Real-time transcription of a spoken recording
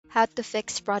How to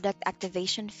fix product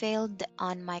activation failed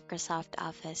on Microsoft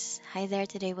Office. Hi there,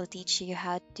 today we'll teach you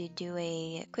how to do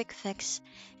a quick fix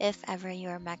if ever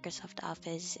your Microsoft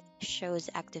Office shows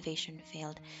activation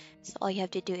failed. So all you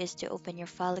have to do is to open your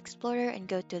File Explorer and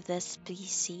go to this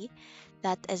PC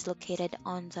that is located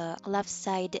on the left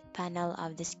side panel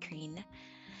of the screen.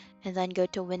 And then go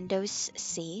to Windows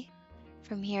C.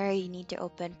 From here, you need to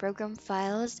open Program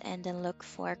Files and then look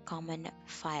for Common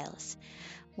Files.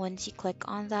 Once you click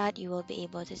on that, you will be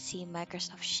able to see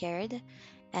Microsoft Shared.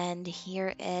 And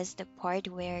here is the part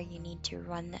where you need to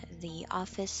run the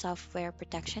Office Software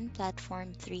Protection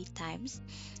Platform 3 times.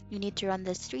 You need to run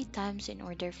this 3 times in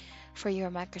order for your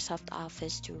Microsoft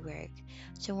Office to work.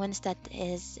 So once that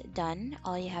is done,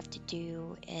 all you have to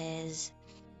do is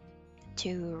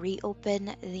to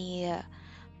reopen the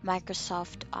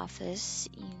Microsoft Office.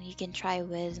 You can try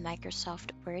with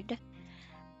Microsoft Word.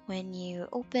 When you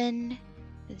open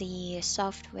the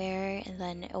software and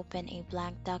then open a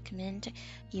blank document,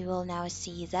 you will now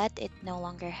see that it no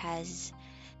longer has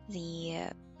the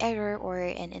error or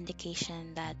an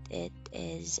indication that it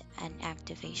is an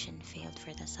activation failed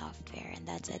for the software. And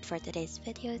that's it for today's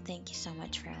video. Thank you so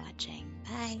much for watching.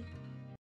 Bye.